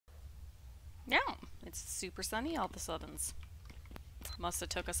It's super sunny all of a sudden. Must have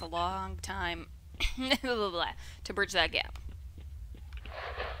took us a long time to bridge that gap.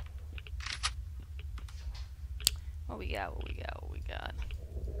 What we got? What we got? What we got?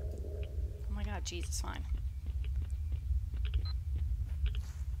 Oh my god, Jesus, fine.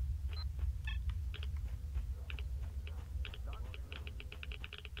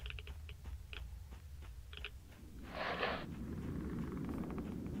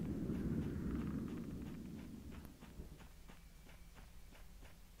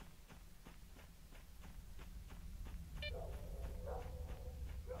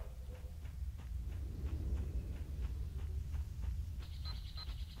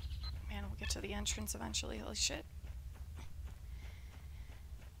 Get to the entrance eventually. Holy shit.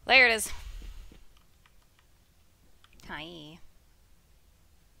 There it is. Hi.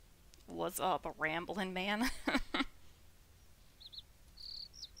 What's up, a rambling man? Oh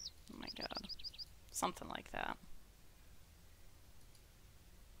my god. Something like that.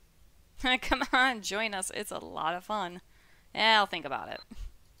 Come on, join us. It's a lot of fun. Yeah, I'll think about it.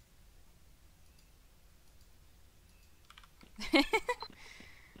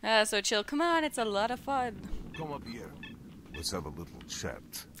 So chill. Come on, it's a lot of fun. Come up here. Let's have a little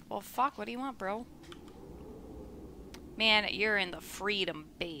chat. Well, fuck, what do you want, bro? Man, you're in the freedom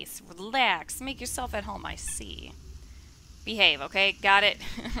base. Relax. Make yourself at home, I see. Behave, okay? Got it?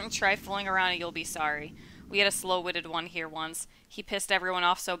 Try fooling around and you'll be sorry. We had a slow-witted one here once. He pissed everyone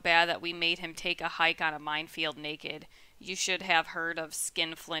off so bad that we made him take a hike on a minefield naked. You should have heard of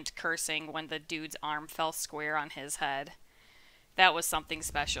Skinflint cursing when the dude's arm fell square on his head. That was something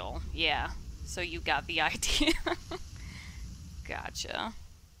special. Yeah. So you got the idea. Gotcha.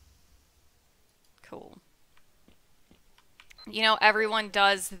 Cool. You know, everyone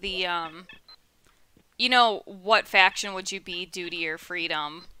does the, you know, what faction would you be, duty or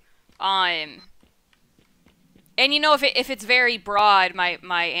freedom? And you know, if it's very broad,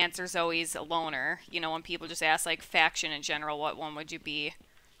 my answer's always a loner. You know, when people just ask, like, faction in general, what one would you be?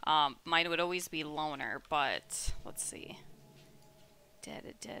 Mine would always be loner, but let's see. But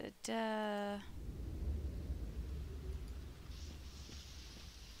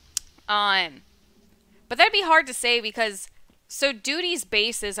that'd be hard to say because, so duty's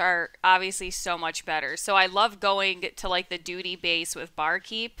bases are obviously so much better. So I love going to, like, the duty base with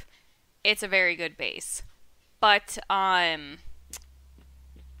barkeep. It's a very good base. But,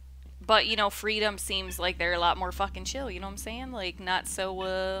 you know, freedom seems like they're a lot more fucking chill, you know what I'm saying? Like, not so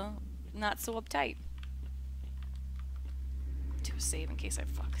uptight. Do a save in case I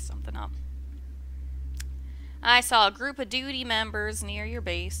fuck something up. I saw a group of duty members near your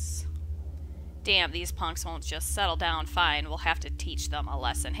base. Damn, these punks won't just settle down. Fine, we'll have to teach them a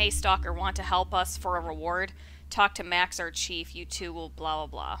lesson. Hey, Stalker, want to help us for a reward? Talk to Max, our chief. You two will blah, blah,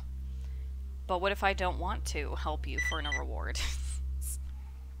 blah. But what if I don't want to help you for a reward?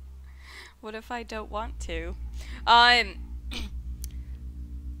 What if I don't want to?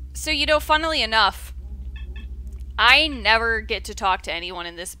 So, you know, funnily enough, I never get to talk to anyone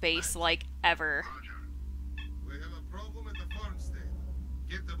in this base, like, ever. We have a problem at the farmstead.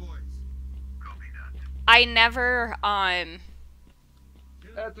 Get the boys. Copy that. I never, Let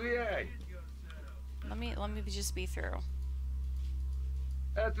me just be through.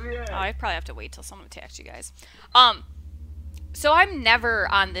 Oh, I probably have to wait till someone attacks you guys. So I'm never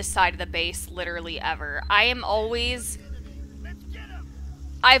on this side of the base, literally ever. I've always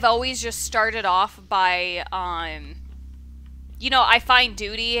just started off by, you know, I find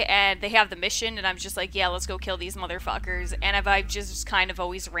duty and they have the mission and I'm just like, yeah, let's go kill these motherfuckers. And I've just kind of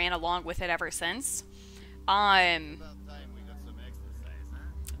always ran along with it ever since.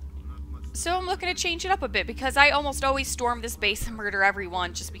 So I'm looking to change it up a bit because I almost always storm this base and murder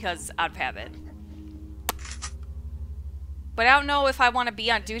everyone just because out of habit. But I don't know if I want to be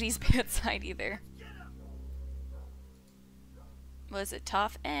on duty's bad side either. Was it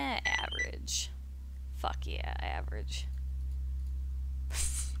tough? Average. Fuck yeah, average.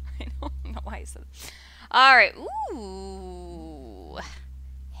 I don't know why I said that. Alright, ooh.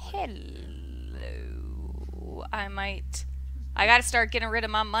 Hello. I gotta start getting rid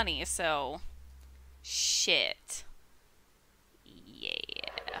of my money, so. Shit. Yeah.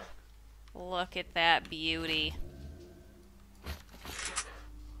 Look at that beauty.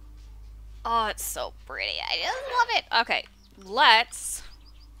 Oh, it's so pretty. I just love it. Okay, let's...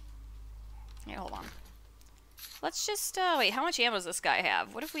 Here, hold on. Let's just, wait, how much ammo does this guy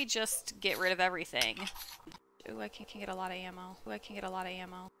have? What if we just get rid of everything? Ooh, I can get a lot of ammo. Ooh, I can get a lot of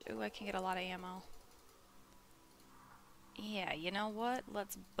ammo. Ooh, I can get a lot of ammo. Yeah, you know what?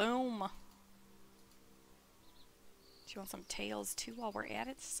 Let's boom. you want some tails too while we're at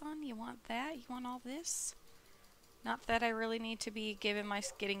it, son? You want that? You want all this? Not that I really need to be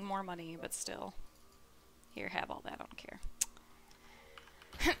getting more money, but still. Here, have all that. I don't care.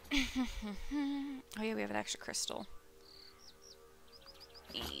 Oh yeah, we have an extra crystal.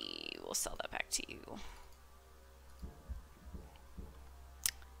 We'll sell that back to you.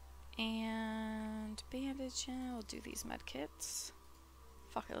 And bandage. We'll do these med kits.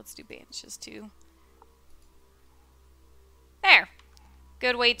 Fuck it, let's do bandages too. There.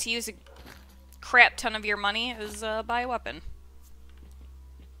 Good way to use a crap ton of your money is buy a weapon.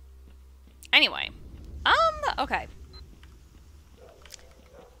 Anyway. Okay.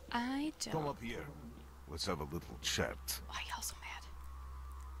 I don't... Come up here. Let's have a little chat. Why are y'all so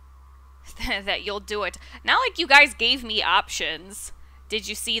mad? That you'll do it. Not like you guys gave me options. Did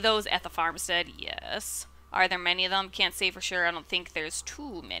you see those at the farmstead? Yes. Are there many of them? Can't say for sure. I don't think there's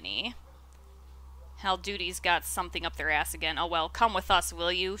too many. Hell, Duty's got something up their ass again. Oh well, come with us,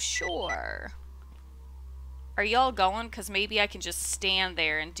 will you? Sure. Are y'all going? Because maybe I can just stand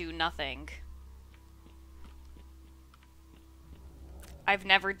there and do nothing. I've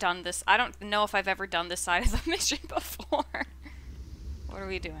never done this. I don't know if I've ever done this side of the mission before. What are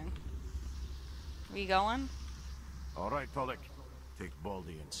we doing? We going? Alright, Pollock. Take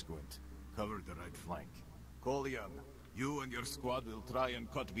Baldy and Squint. Cover the right flank. Collion, you and your squad will try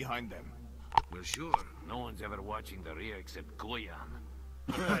and cut behind them. Well, sure. No one's ever watching the rear except Goyan.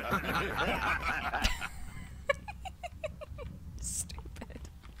 Stupid.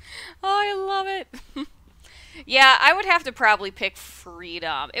 Oh, I love it. Yeah, I would have to probably pick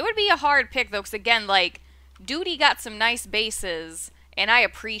Freedom. It would be a hard pick, though, because, again, like, Duty got some nice bases, and I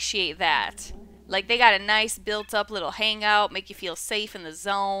appreciate that. Like, they got a nice built-up little hangout, make you feel safe in the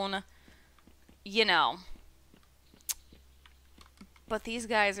zone. You know. But these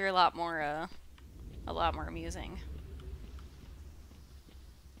guys are a lot more amusing.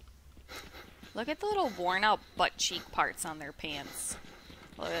 Look at the little worn-out butt cheek parts on their pants.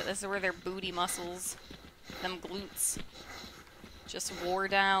 Look at this is where their booty muscles, them glutes, just wore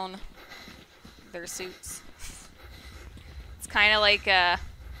down their suits. It's kind of like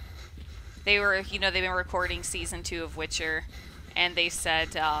they were, you know, they've been recording season 2 of Witcher, and they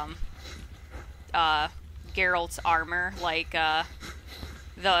said Geralt's armor, like the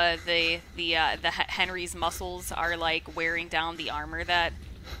Henry's muscles are like wearing down the armor that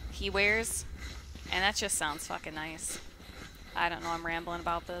he wears, and that just sounds fucking nice. I don't know, I'm rambling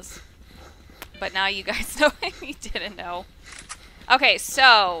about this, but now you guys know if you didn't know. Okay,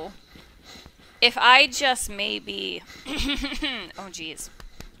 so if I just maybe oh geez,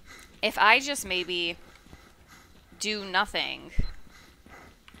 if I just maybe do nothing.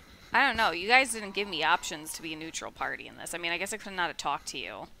 I don't know. You guys didn't give me options to be a neutral party in this. I mean, I guess I could not have talked to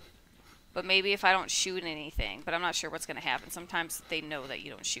you. But maybe if I don't shoot anything. But I'm not sure what's going to happen. Sometimes they know that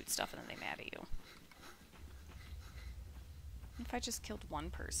you don't shoot stuff and then they mad at you. If I just killed one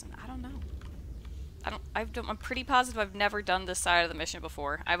person? I don't know. I'm pretty positive I've never done this side of the mission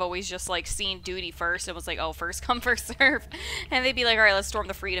before. I've always just, like, seen Duty first and was like, oh, first come, first serve. And they'd be like, alright, let's storm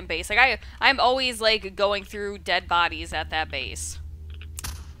the Freedom base. Like, I'm always, like, going through dead bodies at that base.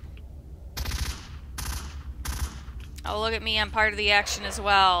 Oh, look at me, I'm part of the action as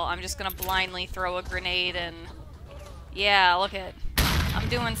well. I'm just gonna blindly throw a grenade and... Yeah, look at... I'm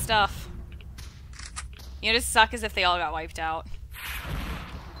doing stuff. You know, just suck as if they all got wiped out.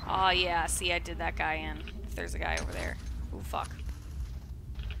 Oh yeah, see, I did that guy in. If there's a guy over there. Ooh, fuck.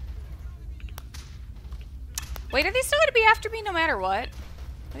 Wait, are they still gonna be after me no matter what?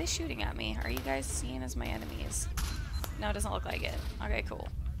 Are they shooting at me? Are you guys seen as my enemies? No, it doesn't look like it. Okay, cool.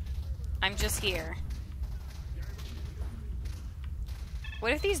 I'm just here.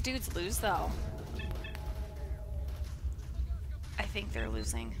 What if these dudes lose, though? I think they're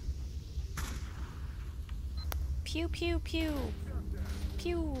losing. Pew, pew, pew.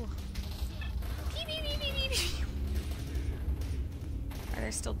 Pew. Pew, pew, pew, pew, pew, pew. Are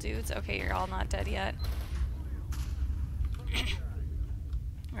there still dudes? Okay, you're all not dead yet.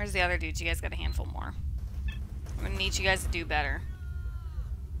 Where's the other dudes? You guys got a handful more. I'm gonna need you guys to do better.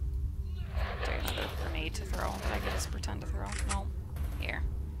 Is there another grenade to throw? Did I just pretend to throw? No. Here.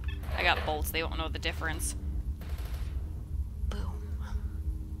 I got bolts. They won't know the difference. Boom.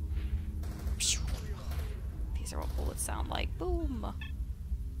 These are what bullets sound like. Boom.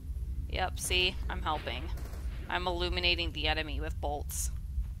 Yep, see? I'm helping. I'm illuminating the enemy with bolts.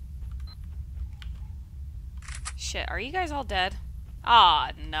 Shit, are you guys all dead?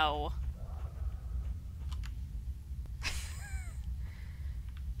 Ah, no.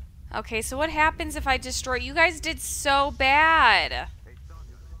 Okay, so what happens if I destroy... You guys did so bad.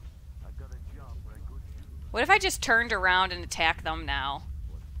 What if I just turned around and attack them now?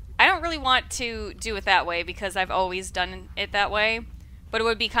 I don't really want to do it that way because I've always done it that way. But it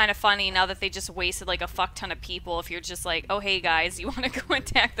would be kind of funny now that they just wasted like a fuck ton of people if you're just like, oh hey guys, you want to go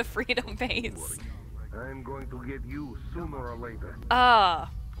attack the Freedom Base? I'm going to get you sooner or later.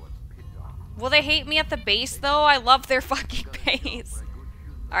 Will they hate me at the base though? I love their fucking base.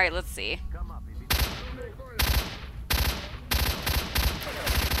 Alright, let's see.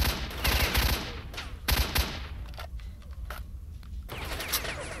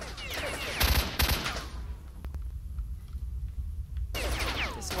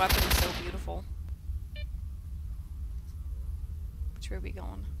 This weapon is so beautiful. Which way are we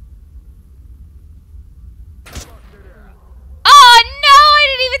going? Oh no! I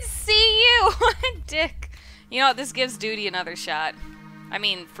didn't even see you! What a dick. You know what? This gives Duty another shot. I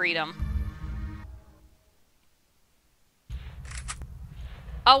mean, freedom.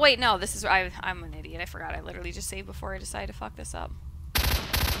 Oh wait, no. This is... I'm an idiot. I forgot. I literally just saved before I decided to fuck this up.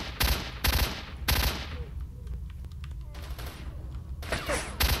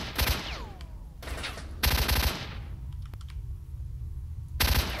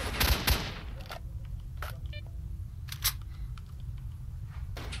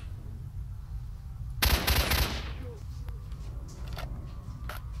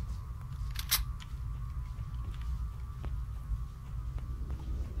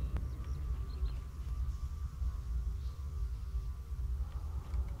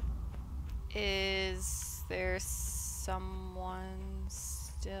 Is there someone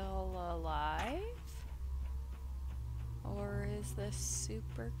still alive? Or is this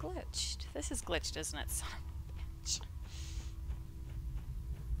super glitched? This is glitched, isn't it, son of a bitch?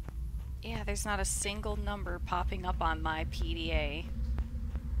 Yeah, there's not a single number popping up on my PDA.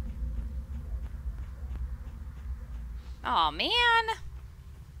 Aw, man!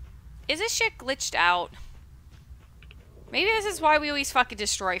 Is this shit glitched out? Maybe this is why we always fucking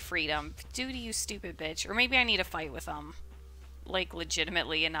destroy freedom. Duty, you stupid bitch. Or maybe I need to fight with them. Like,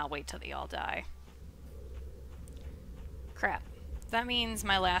 legitimately, and not wait till they all die. Crap. That means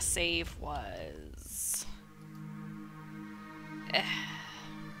my last save was...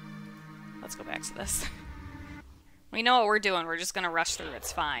 Let's go back to this. We know what we're doing. We're just gonna rush through.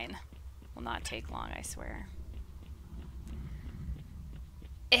 It's fine. Will not take long, I swear.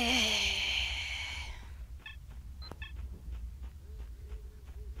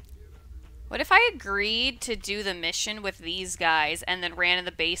 What if I agreed to do the mission with these guys and then ran in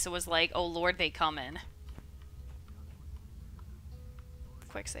the base and was like, oh lord, they come in?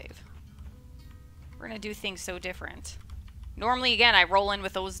 Quick save. We're gonna do things so different. Normally, again, I roll in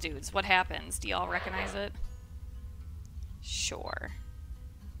with those dudes. What happens? Do y'all recognize it? Sure.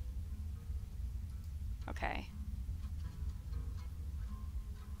 Okay.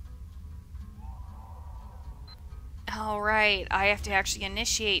 Alright, I have to actually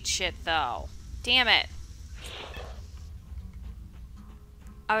initiate shit, though. Damn it.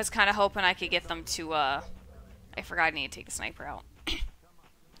 I was kind of hoping I could get them to, I forgot I need to take the sniper out.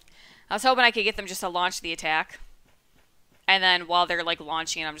 I was hoping I could get them just to launch the attack. And then while they're, like,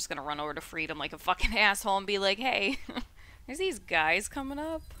 launching, I'm just gonna run over to Freedom like a fucking asshole and be like, hey, there's these guys coming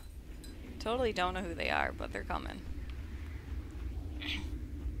up. Totally don't know who they are, but they're coming.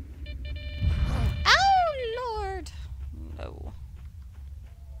 Oh, Lord. No.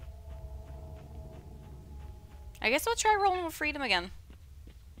 I guess I'll try rolling with Freedom again.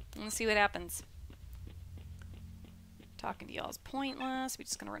 Let's see what happens. Talking to y'all is pointless. We're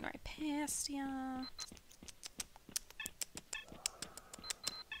just gonna run right past ya.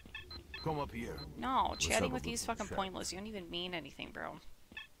 Come up here. No, chatting with you is fucking pointless. You don't even mean anything, bro.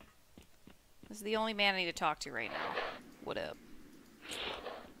 This is the only man I need to talk to right now. What up?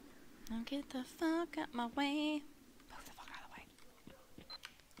 Now get the fuck out my way. Move the fuck out of the way.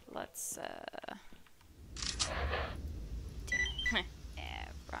 Let's, yeah,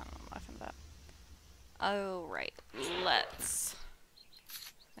 I don't know nothing about that. Alright, let's...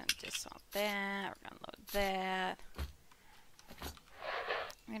 We're gonna dismount that. We're gonna load that.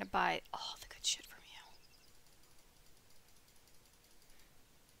 I'm gonna buy all the good shit from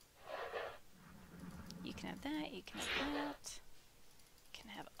you. You can have that, you can have that. You can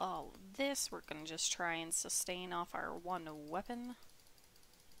have all of this. We're gonna just try and sustain off our one weapon.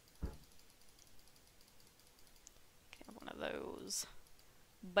 Can have one of those.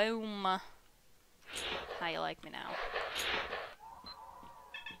 Boom. How you like me now?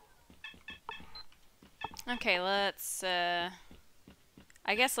 Okay, let's, I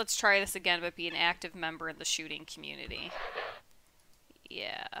guess let's try this again, but be an active member in the shooting community.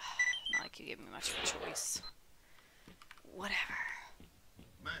 Yeah, not like you gave me much of a choice. Whatever.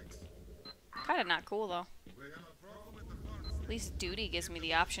 Kinda not cool, though. At least duty gives me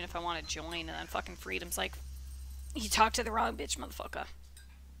the option if I want to join, and then fucking freedom's like, you talked to the wrong bitch, motherfucker.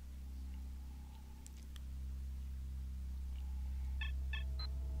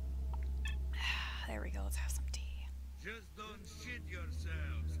 There we go, let's have some tea. Just don't shit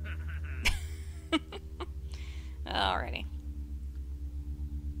yourselves. Alrighty.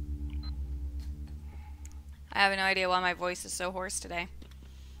 I have no idea why my voice is so hoarse today.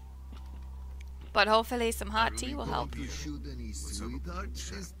 But hopefully some hot tea will help. You shoot any sweethearts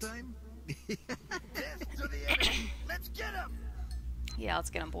this time? To the enemy. Let's get him. Yeah, let's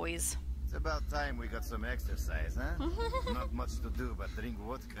get them, boys. It's about time we got some exercise, huh? Not much to do but drink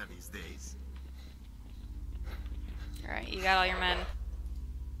vodka these days. Alright, you got all your men.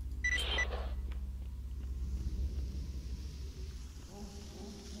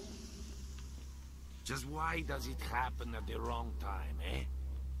 Just why does it happen at the wrong time, eh?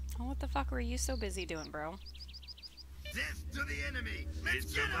 Oh, what the fuck were you so busy doing, bro? Death to the enemy.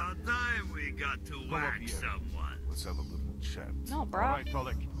 It's about time we got to whack someone. Let's have a little chat. No, bro. All right,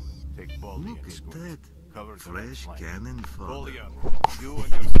 Pollock. Take Baldy Look and at Squint. that. Cover the Fresh right flank. cannon fodder. Baldy, you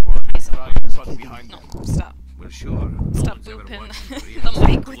and your squad try and cut behind No, them. stop. Well, sure. Stop No one's ever booping watching the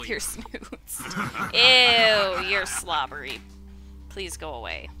mic real with your snoots. Ew, you're slobbery. Please go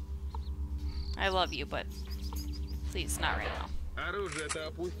away. I love you, but please, not right now.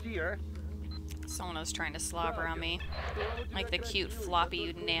 Оружие-то опусти, а? Someone was trying to slobber on me. Like the cute,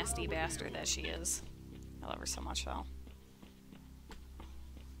 floppy, nasty bastard that she is. I love her so much, though.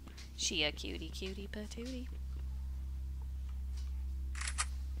 She a cutie patootie.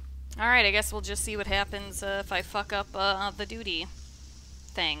 Alright, I guess we'll just see what happens if I fuck up the duty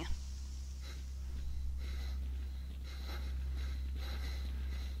thing.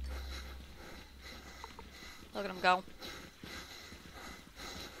 Look at him go.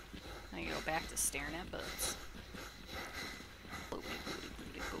 Now you go back to staring at butts. Booty, booty,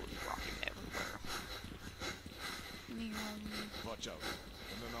 booty, booty, rocking everywhere. Watch out.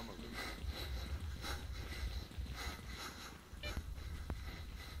 And then I'm a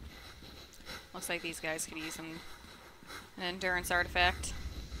Looks like these guys could use an endurance artifact.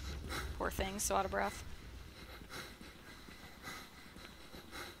 Poor thing, so out of breath.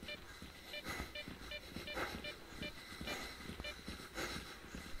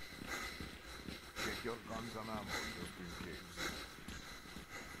 check your guns and ammo just in case.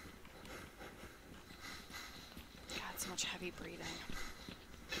 God, so much heavy breathing.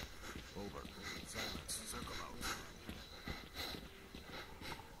 Over. Silence. Circle out.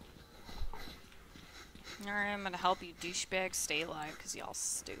 Alright, I'm gonna help you douchebags stay alive because y'all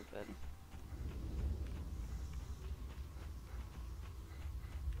stupid.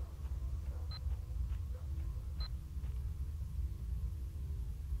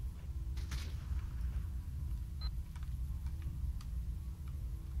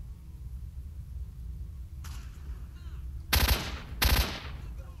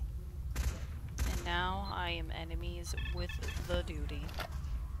 And now I am enemies with the duty.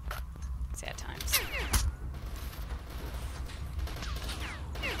 Sad times.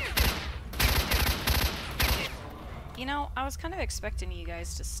 You know, I was kind of expecting you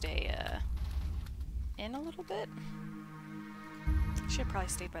guys to stay in a little bit. Should have probably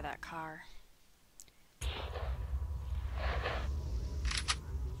stayed by that car.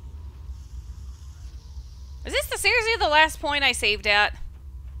 Is this seriously the last point I saved at?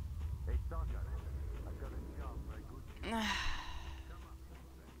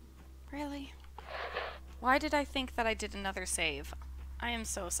 Really? Why did I think that I did another save? I am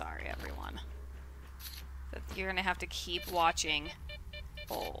so sorry, everyone. That you're gonna have to keep watching.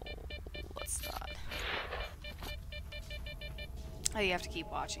 Oh, what's that? Oh, you have to keep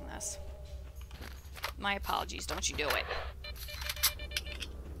watching this. My apologies, don't you do it.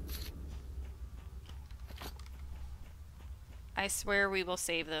 I swear we will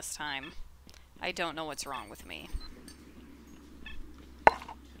save this time. I don't know what's wrong with me.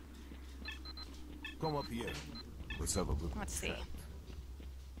 Come up here. Let's have a little Let's see. chat.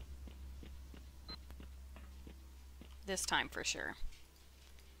 This time for sure.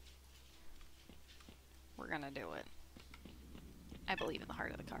 We're gonna do it. I believe in the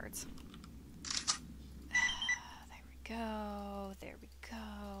heart of the cards. There we go. There we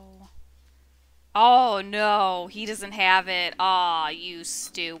go. Oh no, he doesn't have it. Aw, you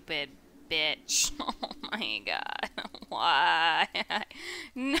stupid bitch. Oh my god. Why?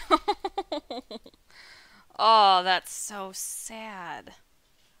 No. Oh, that's so sad.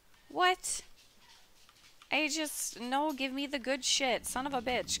 What? I just... No, give me the good shit. Son of a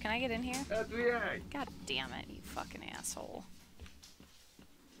bitch. Can I get in here? Отвечай! God damn it, you fucking asshole.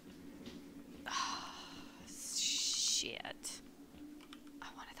 Shit. I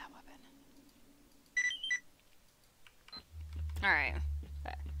wanted that weapon. Alright.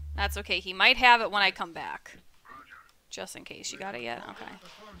 That's okay. He might have it when I come back. Just in case. You got it yet? Okay.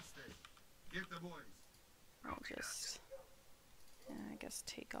 I'll just... yeah, I guess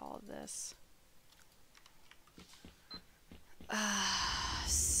take all of this.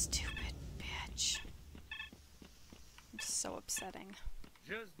 Stupid bitch. So upsetting.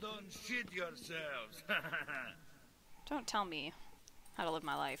 Just don't shit yourselves. Don't tell me how to live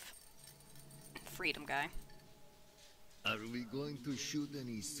my life. Freedom guy. Are we going to shoot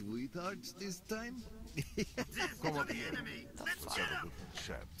any sweethearts this time? Come up here. The Let's fuck? have a good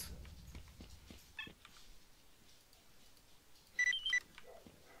chat.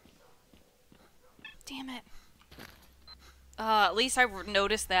 Damn it. At least I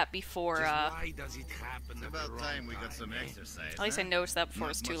noticed that before, Just why does it happen It's at about the wrong time we got some time, eh? exercise. at least I noticed that before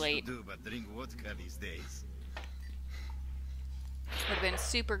Not it's too much late. to do but drink vodka these days. Would have been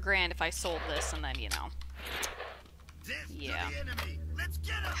super grand if I sold this and then, you know. Death Yeah. to the enemy. Let's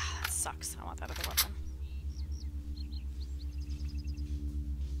get him. That sucks. I want that other weapon.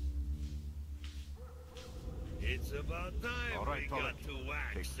 It's about time All right, we Pollock. got to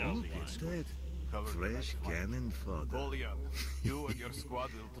whack Take someone. Baldy and That squint. Cover the fresh right flank. cannon fodder. Napoleon, you and your squad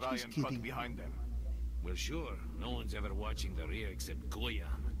will try Just and kidding. cut behind them. Well, sure. No one's ever watching the rear except Goya.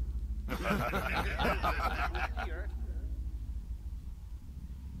 S.T.A.L.K.E.R.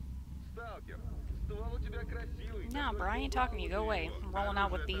 Сталкер, ствол у тебя красивый. Nah, bro, I ain't talking to you. Go away. I'm rolling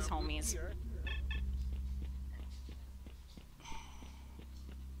out with these homies.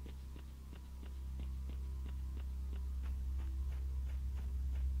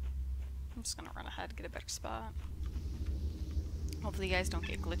 I'm just gonna run ahead, get a better spot. Hopefully you guys don't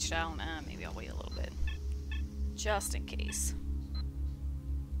get glitched out. Maybe I'll wait a little bit. Just in case.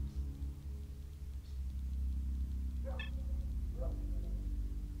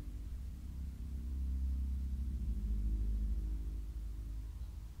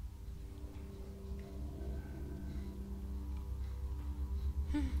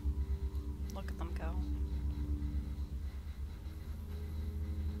 Look at them go.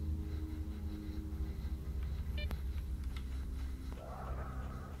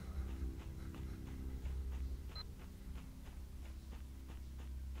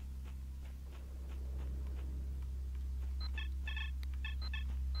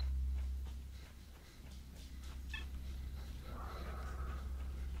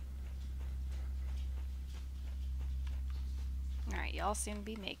 Alright, y'all seem to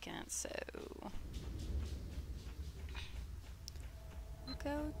be making it, so... we'll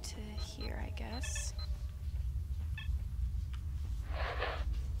go to here, I guess.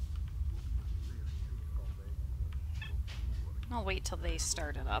 I'll wait till they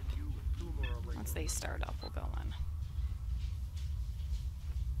start it up. Once they start up, we'll go in.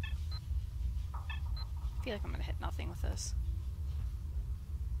 I feel like I'm gonna hit nothing with this.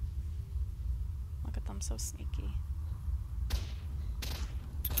 Look at them, so sneaky.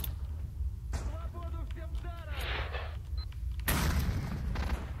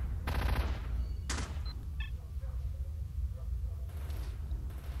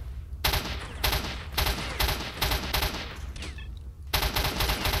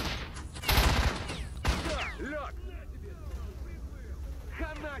 Лёг!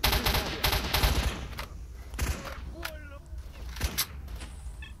 Хана тебе, дядя!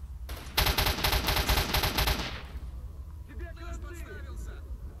 Тебе подставился!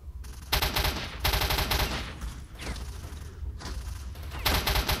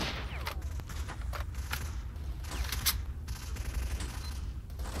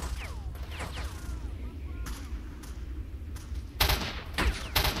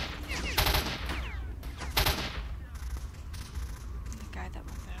 The guy that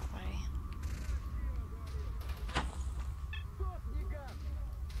went that way.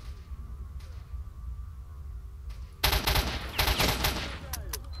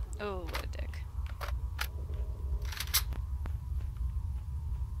 Oh, what a dick.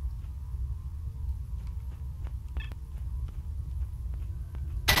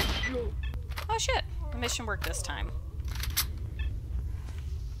 Oh shit! The mission worked this time.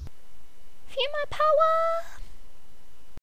 Female power!